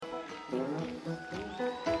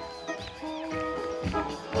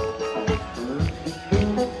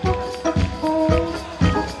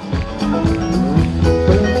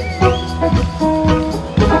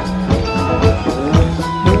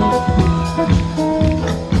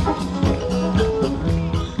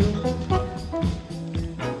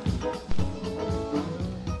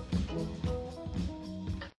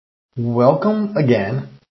Welcome again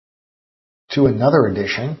to another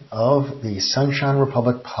edition of the Sunshine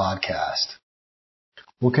Republic podcast.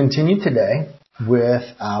 We'll continue today with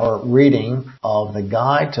our reading of the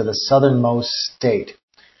Guide to the Southernmost State,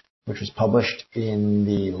 which was published in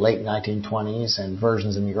the late 1920s and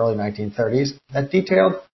versions in the early 1930s that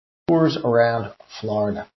detailed tours around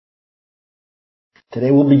Florida.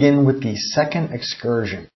 Today we'll begin with the second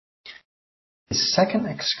excursion. The second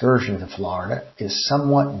excursion to Florida is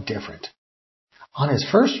somewhat different. On his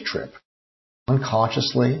first trip,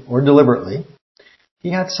 unconsciously or deliberately,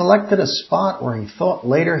 he had selected a spot where he thought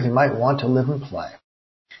later he might want to live and play.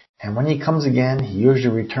 And when he comes again, he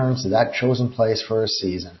usually returns to that chosen place for a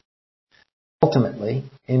season. Ultimately,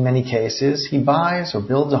 in many cases, he buys or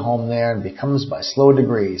builds a home there and becomes by slow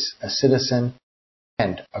degrees a citizen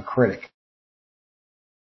and a critic.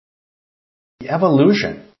 The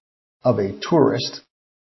evolution of a tourist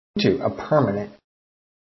to a permanent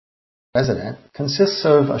resident consists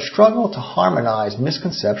of a struggle to harmonize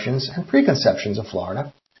misconceptions and preconceptions of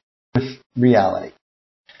Florida with reality.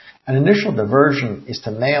 An initial diversion is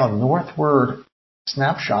to mail northward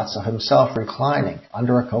snapshots of himself reclining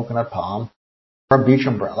under a coconut palm or a beach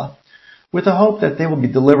umbrella with the hope that they will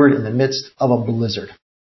be delivered in the midst of a blizzard.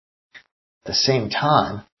 At the same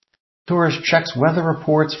time, the tourist checks weather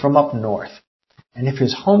reports from up north. And if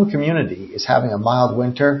his home community is having a mild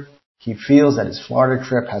winter, he feels that his Florida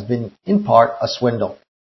trip has been, in part, a swindle.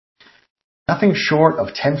 Nothing short of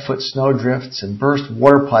 10-foot snowdrifts and burst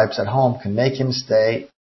water pipes at home can make him stay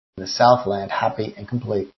in the Southland happy and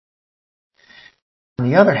complete. On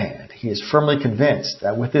the other hand, he is firmly convinced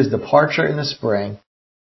that with his departure in the spring,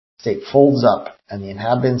 the state folds up and the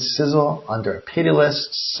inhabitants sizzle under a pitiless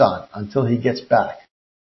sun until he gets back.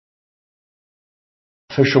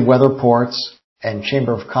 Official weather reports and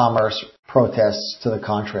Chamber of Commerce protests to the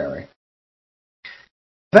contrary.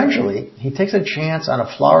 Eventually, he takes a chance on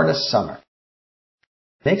a Florida summer.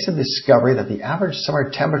 He makes a discovery that the average summer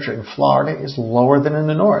temperature in Florida is lower than in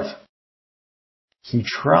the north. He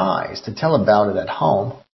tries to tell about it at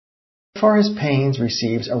home, but for his pains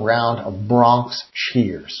receives a round of Bronx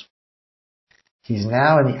cheers. He's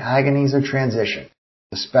now in the agonies of transition,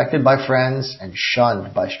 suspected by friends and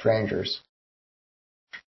shunned by strangers.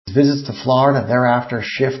 His visits to Florida thereafter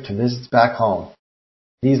shift to visits back home.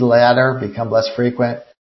 These latter become less frequent.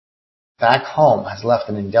 Back home has left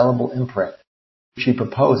an indelible imprint, which he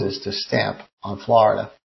proposes to stamp on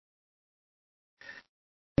Florida.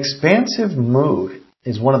 Expansive mood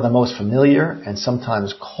is one of the most familiar and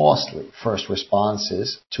sometimes costly first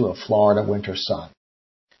responses to a Florida winter sun.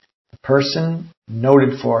 The person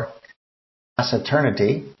noted for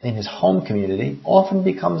taciturnity in his home community often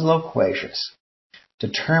becomes loquacious,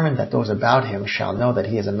 determined that those about him shall know that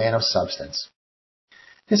he is a man of substance.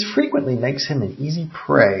 This frequently makes him an easy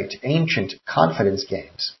prey to ancient confidence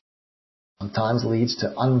games, sometimes leads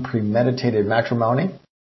to unpremeditated matrimony,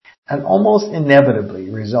 and almost inevitably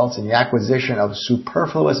results in the acquisition of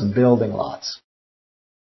superfluous building lots.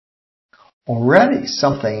 Already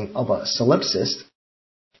something of a solipsist,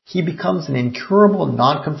 he becomes an incurable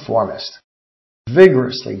nonconformist,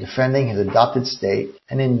 vigorously defending his adopted state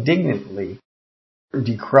and indignantly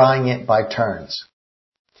decrying it by turns.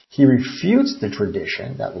 He refutes the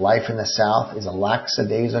tradition that life in the South is a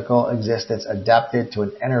lackadaisical existence adapted to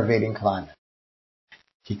an enervating climate.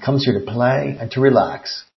 He comes here to play and to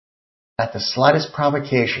relax. At the slightest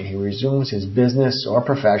provocation, he resumes his business or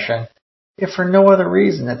profession, if for no other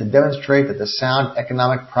reason than to demonstrate that the sound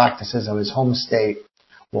economic practices of his home state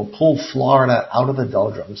will pull Florida out of the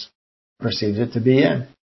doldrums he perceives it to be in.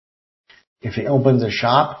 If he opens a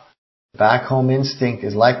shop, the back home instinct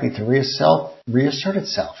is likely to reassert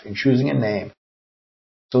itself in choosing a name,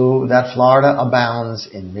 so that Florida abounds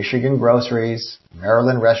in Michigan groceries,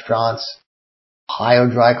 Maryland restaurants, Ohio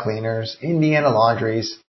dry cleaners, Indiana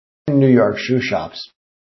laundries, and New York shoe shops.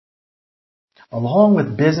 Along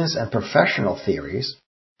with business and professional theories,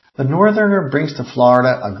 the Northerner brings to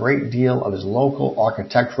Florida a great deal of his local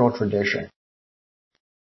architectural tradition.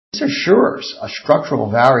 This assures a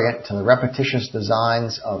structural variant to the repetitious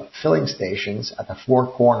designs of filling stations at the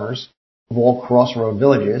four corners of all crossroad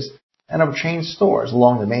villages and of chain stores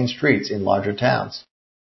along the main streets in larger towns.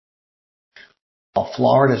 While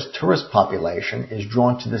Florida's tourist population is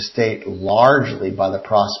drawn to the state largely by the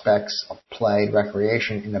prospects of play and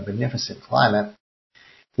recreation in a beneficent climate,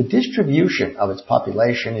 the distribution of its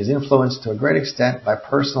population is influenced to a great extent by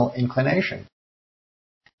personal inclination.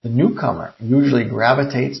 The newcomer usually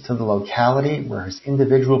gravitates to the locality where his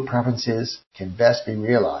individual preferences can best be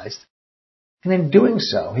realized, and in doing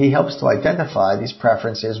so, he helps to identify these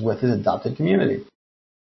preferences with his adopted community.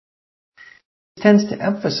 It tends to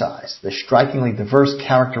emphasize the strikingly diverse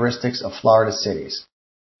characteristics of Florida cities.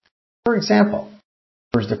 For example,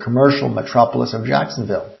 there is the commercial metropolis of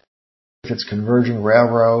Jacksonville, with its converging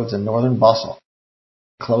railroads and northern bustle.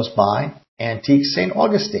 Close by, antique St.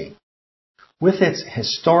 Augustine, with its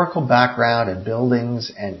historical background and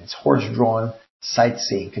buildings and its horse-drawn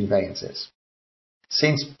sightseeing conveyances.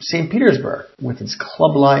 St. Petersburg, with its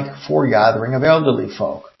club-like foregathering of elderly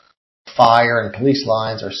folk. Fire and police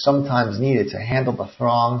lines are sometimes needed to handle the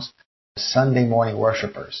throngs of Sunday morning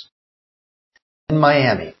worshippers. In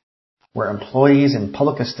Miami, where employees in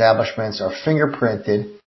public establishments are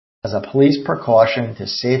fingerprinted as a police precaution to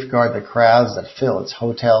safeguard the crowds that fill its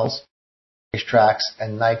hotels, racetracks,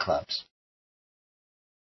 and nightclubs.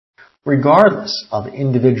 Regardless of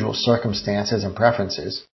individual circumstances and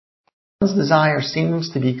preferences, one's desire seems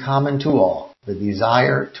to be common to all, the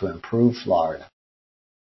desire to improve Florida.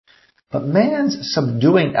 But man's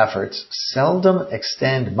subduing efforts seldom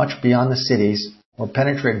extend much beyond the cities or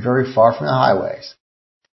penetrate very far from the highways.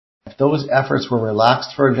 If those efforts were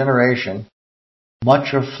relaxed for a generation,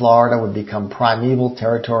 much of Florida would become primeval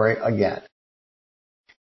territory again.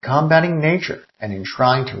 Combating nature and in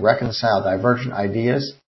trying to reconcile divergent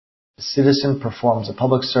ideas, the citizen performs a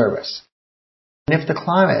public service. And if the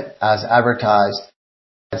climate, as advertised,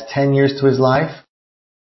 adds 10 years to his life,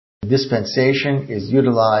 the dispensation is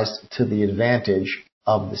utilized to the advantage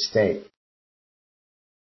of the state.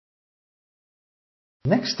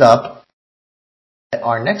 Next up,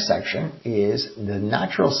 our next section is the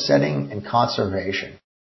natural setting and conservation.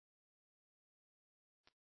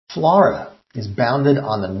 Florida is bounded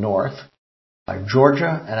on the north by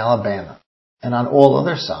Georgia and Alabama, and on all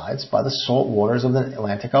other sides by the salt waters of the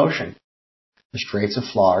Atlantic Ocean, the Straits of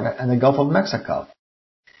Florida, and the Gulf of Mexico,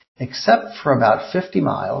 except for about 50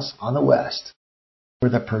 miles on the west,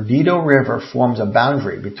 where the Perdido River forms a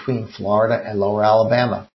boundary between Florida and lower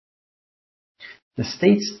Alabama. The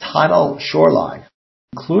state's tidal shoreline,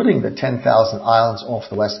 including the 10,000 islands off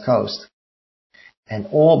the west coast, and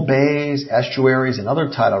all bays, estuaries, and other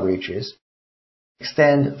tidal reaches,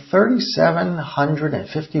 extend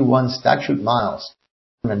 3,751 statute miles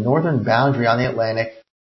from the northern boundary on the Atlantic to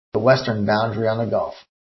the western boundary on the Gulf.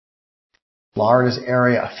 Florida's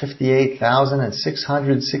area of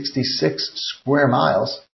 58,666 square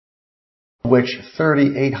miles, of which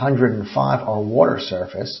 3,805 are water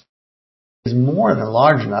surface, is more than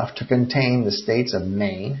large enough to contain the states of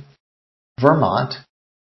Maine, Vermont,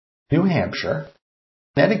 New Hampshire,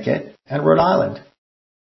 Connecticut, and Rhode Island.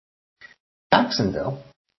 Jacksonville,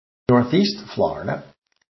 northeast Florida,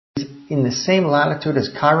 is in the same latitude as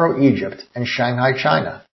Cairo, Egypt, and Shanghai,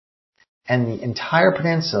 China, and the entire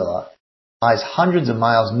peninsula lies hundreds of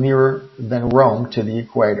miles nearer than Rome to the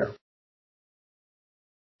equator.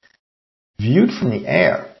 Viewed from the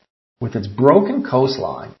air, with its broken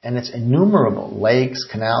coastline and its innumerable lakes,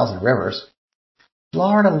 canals, and rivers,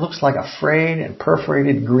 Florida looks like a frayed and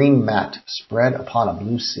perforated green mat spread upon a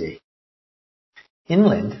blue sea.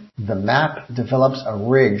 Inland, the map develops a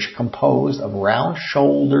ridge composed of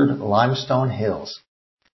round-shouldered limestone hills,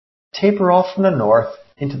 taper off from the north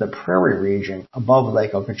into the prairie region above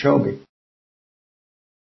Lake Okeechobee.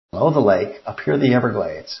 Below the lake appear the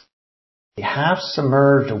Everglades, a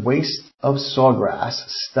half-submerged waste of sawgrass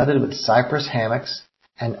studded with cypress hammocks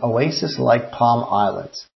and oasis-like palm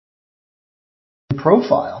islands. In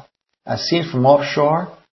profile, as seen from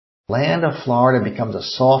offshore, land of Florida becomes a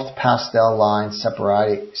soft pastel line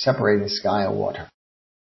separating sky and water.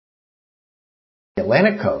 The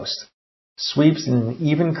Atlantic coast sweeps in an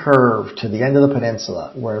even curve to the end of the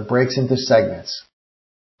peninsula where it breaks into segments.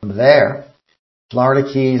 From there,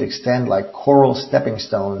 Florida Keys extend like coral stepping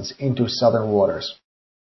stones into southern waters.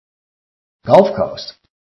 Gulf Coast,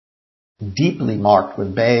 deeply marked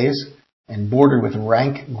with bays and bordered with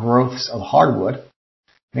rank growths of hardwood,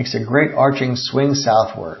 makes a great arching swing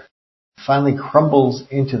southward, finally crumbles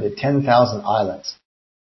into the 10,000 islands,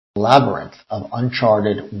 a labyrinth of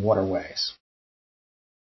uncharted waterways.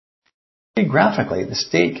 Geographically, the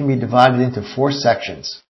state can be divided into 4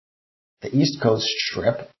 sections: the East Coast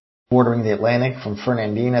Strip, bordering the Atlantic from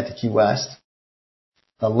Fernandina to Key West,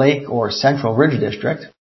 the Lake or Central Ridge District,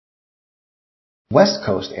 West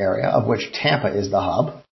Coast area, of which Tampa is the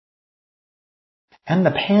hub, and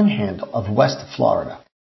the Panhandle of West Florida,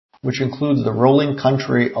 which includes the rolling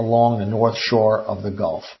country along the north shore of the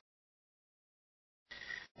Gulf.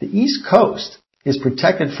 The East Coast is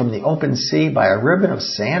protected from the open sea by a ribbon of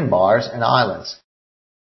sandbars and islands,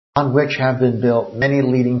 on which have been built many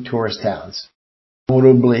leading tourist towns,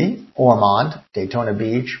 notably Ormond, Daytona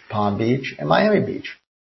Beach, Palm Beach, and Miami Beach.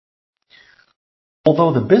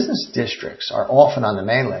 Although the business districts are often on the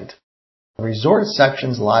mainland, Resort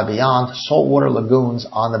sections lie beyond saltwater lagoons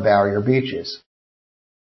on the barrier beaches.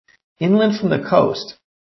 Inland from the coast,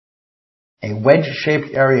 a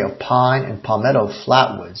wedge-shaped area of pine and palmetto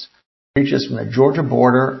flatwoods reaches from the Georgia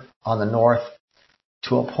border on the north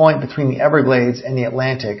to a point between the Everglades and the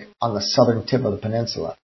Atlantic on the southern tip of the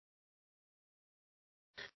peninsula.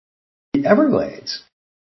 The Everglades,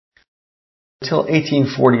 until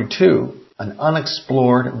 1842, an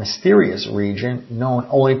unexplored, mysterious region known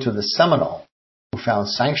only to the Seminole, who found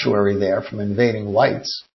sanctuary there from invading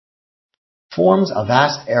whites, forms a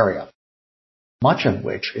vast area, much of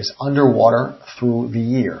which is underwater through the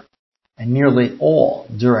year, and nearly all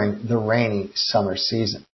during the rainy summer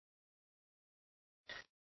season.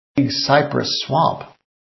 Big Cypress Swamp,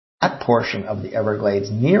 that portion of the Everglades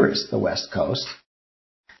nearest the west coast,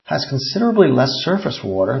 has considerably less surface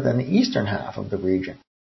water than the eastern half of the region.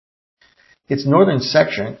 Its northern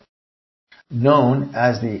section, known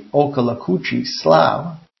as the Ockaloochee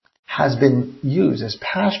Slough, has been used as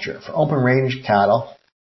pasture for open-range cattle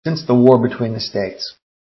since the war between the states.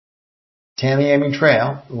 Tamiami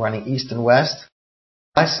Trail, running east and west,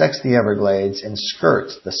 bisects the Everglades and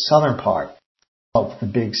skirts the southern part of the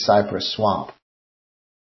Big Cypress Swamp.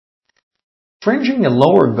 Fringing the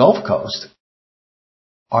lower Gulf Coast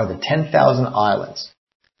are the 10,000 Islands,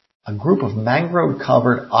 a group of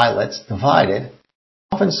mangrove-covered islets divided,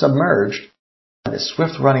 often submerged, by the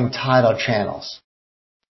swift-running tidal channels.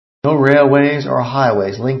 No railways or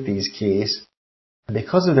highways link these keys, and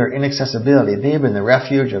because of their inaccessibility, they have been the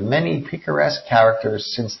refuge of many picaresque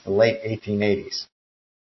characters since the late 1880s.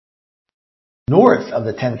 North of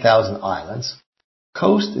the 10,000 Islands, the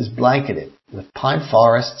coast is blanketed with pine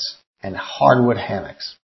forests and hardwood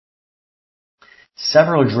hammocks.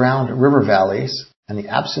 Several drowned river valleys and the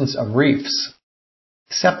absence of reefs,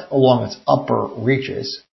 except along its upper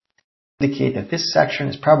reaches, indicate that this section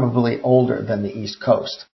is probably older than the east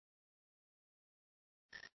coast.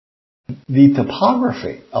 The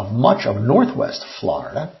topography of much of northwest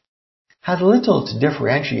Florida has little to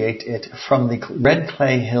differentiate it from the red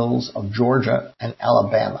clay hills of Georgia and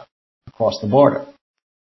Alabama across the border.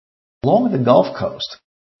 Along the Gulf Coast,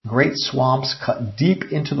 great swamps cut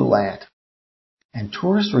deep into the land, and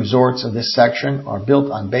tourist resorts of this section are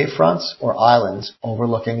built on bayfronts or islands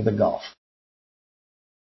overlooking the Gulf.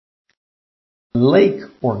 Lake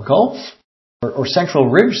or Gulf or Central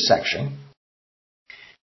Ridge section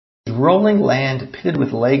is rolling land pitted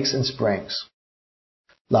with lakes and springs.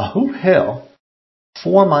 La Hoop Hill,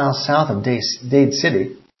 4 miles south of Dade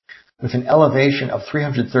City, with an elevation of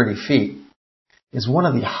 330 feet, is one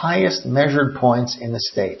of the highest measured points in the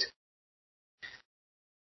state.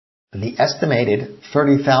 The estimated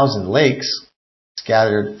 30,000 lakes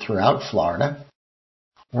scattered throughout Florida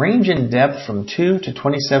range in depth from 2 to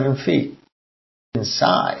 27 feet, in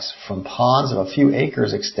size from ponds of a few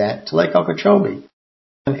acres extent to Lake Okeechobee,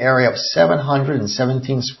 an area of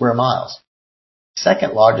 717 square miles, the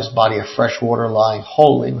second largest body of fresh water lying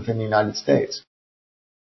wholly within the United States.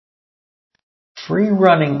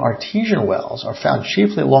 Free-running artesian wells are found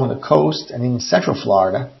chiefly along the coast and in central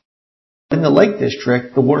Florida. In the Lake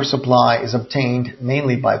District, the water supply is obtained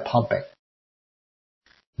mainly by pumping.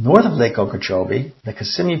 North of Lake Okeechobee, the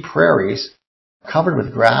Kissimmee prairies are covered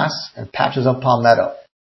with grass and patches of palmetto.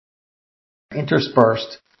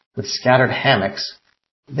 Interspersed with scattered hammocks,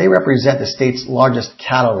 they represent the state's largest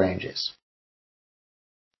cattle ranges.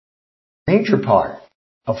 A major part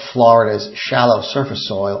of Florida's shallow surface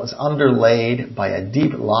soil is underlaid by a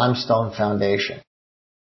deep limestone foundation.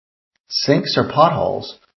 Sinks or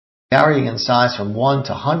potholes, varying in size from 1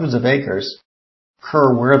 to hundreds of acres,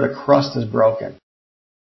 occur where the crust is broken.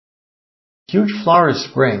 Huge Florida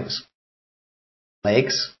springs,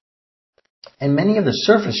 lakes, and many of the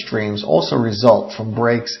surface streams also result from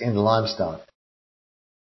breaks in the limestone.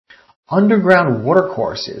 Underground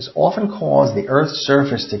watercourses often cause the Earth's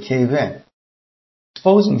surface to cave in,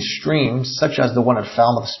 exposing streams such as the one at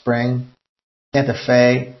Falmouth Spring, Santa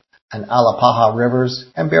Fe, and Alapaha rivers,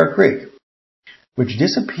 and Bear Creek, which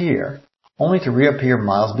disappear only to reappear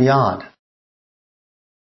miles beyond.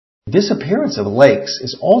 The disappearance of lakes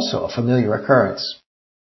is also a familiar occurrence.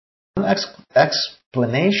 One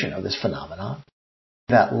explanation of this phenomenon is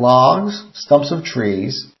that logs, stumps of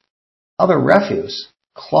trees, other refuse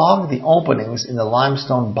clog the openings in the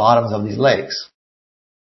limestone bottoms of these lakes.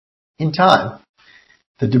 In time,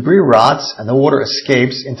 the debris rots and the water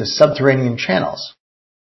escapes into subterranean channels.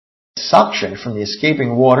 Suction from the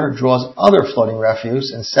escaping water draws other floating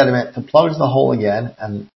refuse and sediment to plug the hole again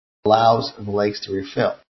and allows the lakes to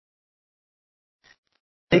refill.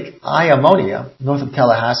 Lake Iamonia, north of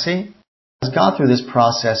Tallahassee, has gone through this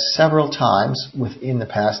process several times within the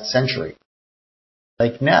past century.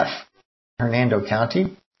 Lake Neff, Hernando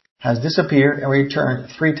County, has disappeared and returned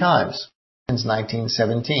 3 times since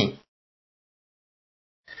 1917.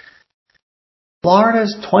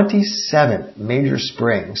 Florida's 27 major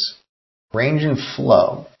springs range in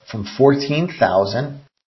flow from 14,000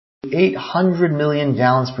 to 800 million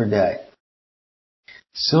gallons per day.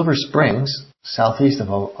 Silver Springs, southeast of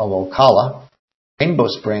Ocala, Rainbow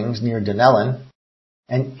Springs near Dunellen,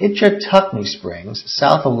 and Itchatucknee Springs,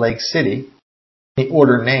 south of Lake City, in the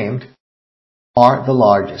order named, are the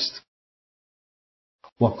largest.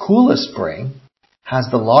 Wakulla Spring has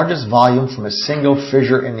the largest volume from a single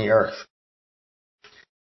fissure in the earth.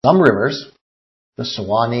 Some rivers, the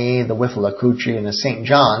Suwannee, the Withlacoochee, and the St.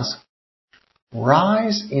 Johns,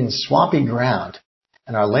 rise in swampy ground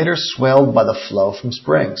and are later swelled by the flow from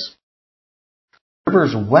springs.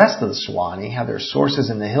 Rivers west of the Suwannee have their sources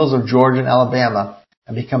in the hills of Georgia and Alabama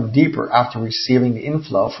and become deeper after receiving the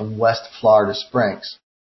inflow from West Florida springs.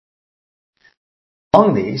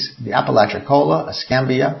 Among these, the Apalachicola,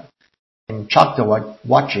 Escambia, and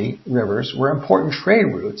Choctawhatchee rivers were important trade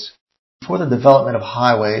routes before the development of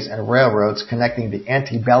highways and railroads connecting the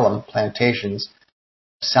antebellum plantations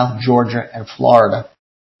of South Georgia and Florida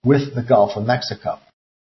with the Gulf of Mexico.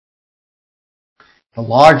 The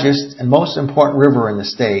largest and most important river in the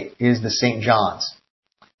state is the St. Johns,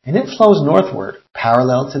 and it flows northward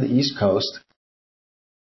parallel to the east coast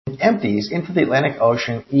and empties into the Atlantic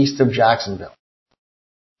Ocean east of Jacksonville.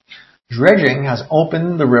 Dredging has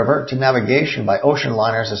opened the river to navigation by ocean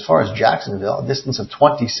liners as far as Jacksonville, a distance of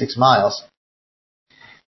 26 miles.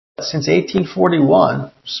 Since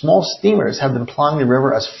 1841, small steamers have been plying the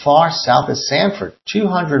river as far south as Sanford,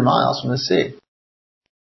 200 miles from the sea.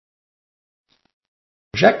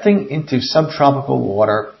 Projecting into subtropical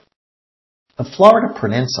water, the Florida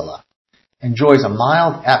Peninsula enjoys a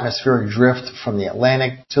mild atmospheric drift from the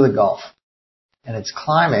Atlantic to the Gulf, and its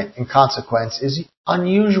climate, in consequence, is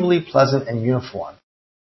unusually pleasant and uniform.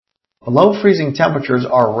 Below freezing temperatures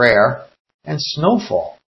are rare, and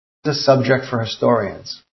snowfall is a subject for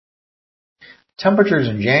historians. Temperatures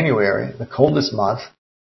in January, the coldest month,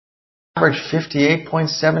 average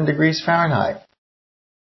 58.7 degrees Fahrenheit.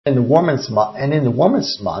 In the warmest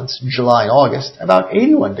months, July and August, about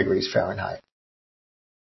 81 degrees Fahrenheit.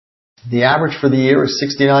 The average for the year is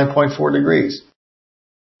 69.4 degrees.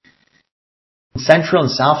 In Central and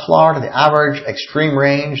South Florida, the average extreme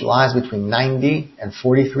range lies between 90 and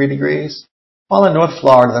 43 degrees, while in North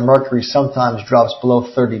Florida, the mercury sometimes drops below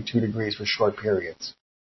 32 degrees for short periods.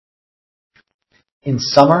 In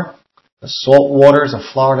summer, the salt waters of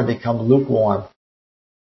Florida become lukewarm.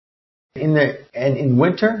 In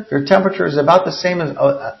winter, their temperature is about the same as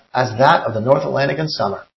that of the North Atlantic in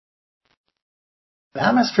summer. The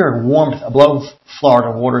atmospheric warmth above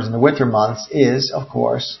Florida waters in the winter months is, of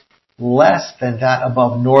course, less than that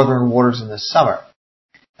above northern waters in the summer,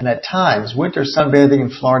 and at times winter sunbathing in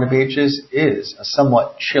Florida beaches is a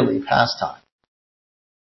somewhat chilly pastime.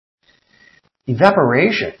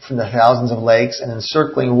 Evaporation from the thousands of lakes and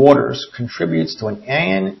encircling waters contributes to an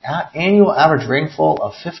annual average rainfall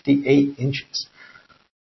of 58 inches.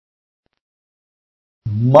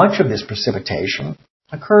 Much of this precipitation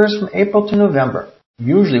occurs from April to November,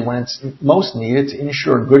 usually when it's most needed to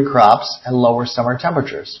ensure good crops and lower summer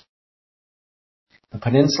temperatures. The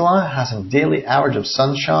peninsula has a daily average of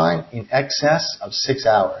sunshine in excess of 6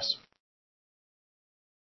 hours.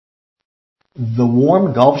 The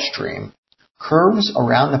warm Gulf Stream curves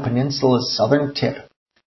around the peninsula's southern tip,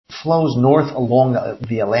 flows north along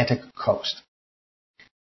the Atlantic coast.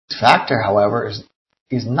 This factor, however,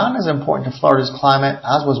 is not as important to Florida's climate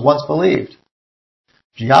as was once believed.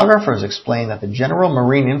 Geographers explain that the general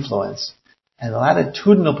marine influence and the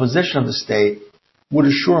latitudinal position of the state would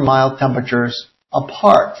assure mild temperatures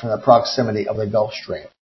apart from the proximity of the Gulf Stream.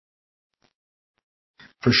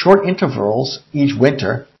 For short intervals each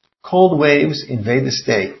winter, cold waves invade the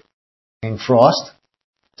state, bringing frost,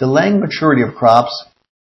 delaying maturity of crops,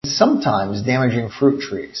 and sometimes damaging fruit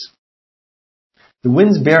trees. The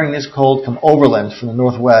winds bearing this cold come overland from the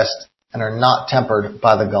northwest and are not tempered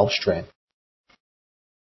by the Gulf Stream.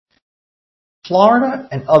 Florida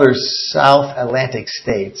and other South Atlantic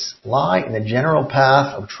states lie in the general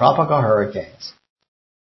path of tropical hurricanes,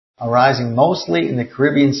 arising mostly in the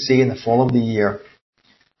Caribbean Sea in the fall of the year,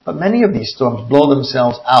 but many of these storms blow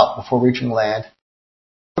themselves out before reaching land,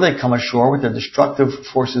 or they come ashore with their destructive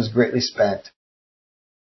forces greatly spent.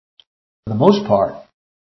 For the most part,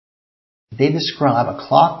 they describe a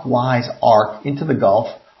clockwise arc into the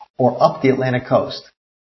Gulf or up the Atlantic coast,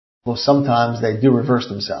 though sometimes they do reverse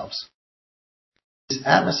themselves. This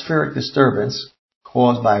atmospheric disturbance,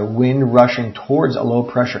 caused by wind rushing towards a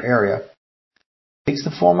low-pressure area, takes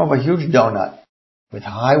the form of a huge donut with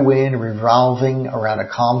high wind revolving around a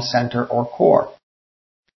calm center or core.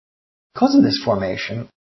 Because of this formation,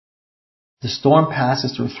 the storm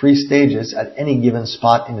passes through 3 stages at any given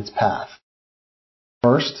spot in its path.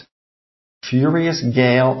 First, furious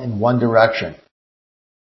gale in one direction.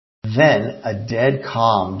 Then a dead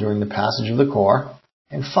calm during the passage of the core.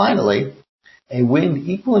 And finally, a wind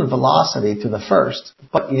equal in velocity to the first,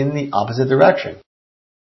 but in the opposite direction.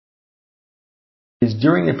 It is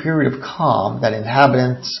during the period of calm that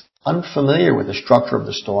inhabitants unfamiliar with the structure of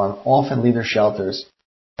the storm often leave their shelters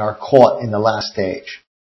and are caught in the last stage.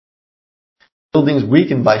 Buildings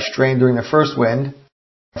weakened by strain during the first wind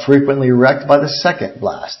are frequently wrecked by the second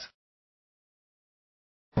blast.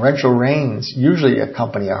 Torrential rains usually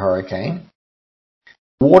accompany a hurricane.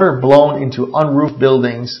 Water blown into unroofed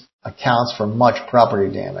buildings accounts for much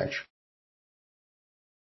property damage.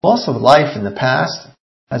 Loss of life in the past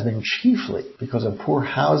has been chiefly because of poor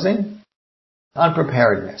housing and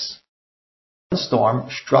unpreparedness. One storm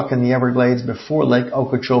struck in the Everglades before Lake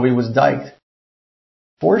Okeechobee was diked,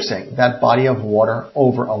 forcing that body of water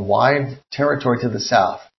over a wide territory to the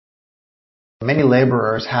south. Many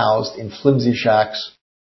laborers housed in flimsy shacks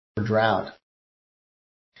were drowned.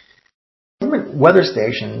 Government weather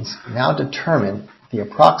stations now determine the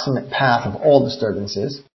approximate path of all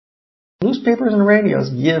disturbances. Newspapers and radios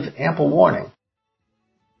give ample warning.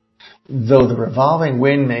 Though the revolving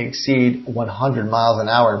wind may exceed 100 miles an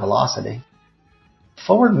hour in velocity,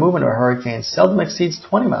 forward movement of a hurricane seldom exceeds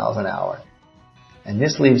 20 miles an hour, and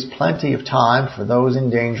this leaves plenty of time for those in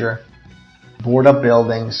danger to board up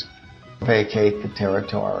buildings or vacate the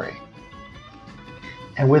territory.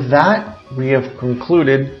 And with that, we have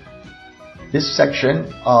concluded this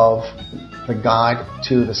section of the guide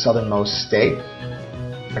to the southernmost state.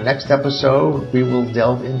 For next episode, we will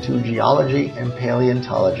delve into geology and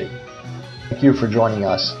paleontology. Thank you for joining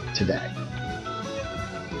us today.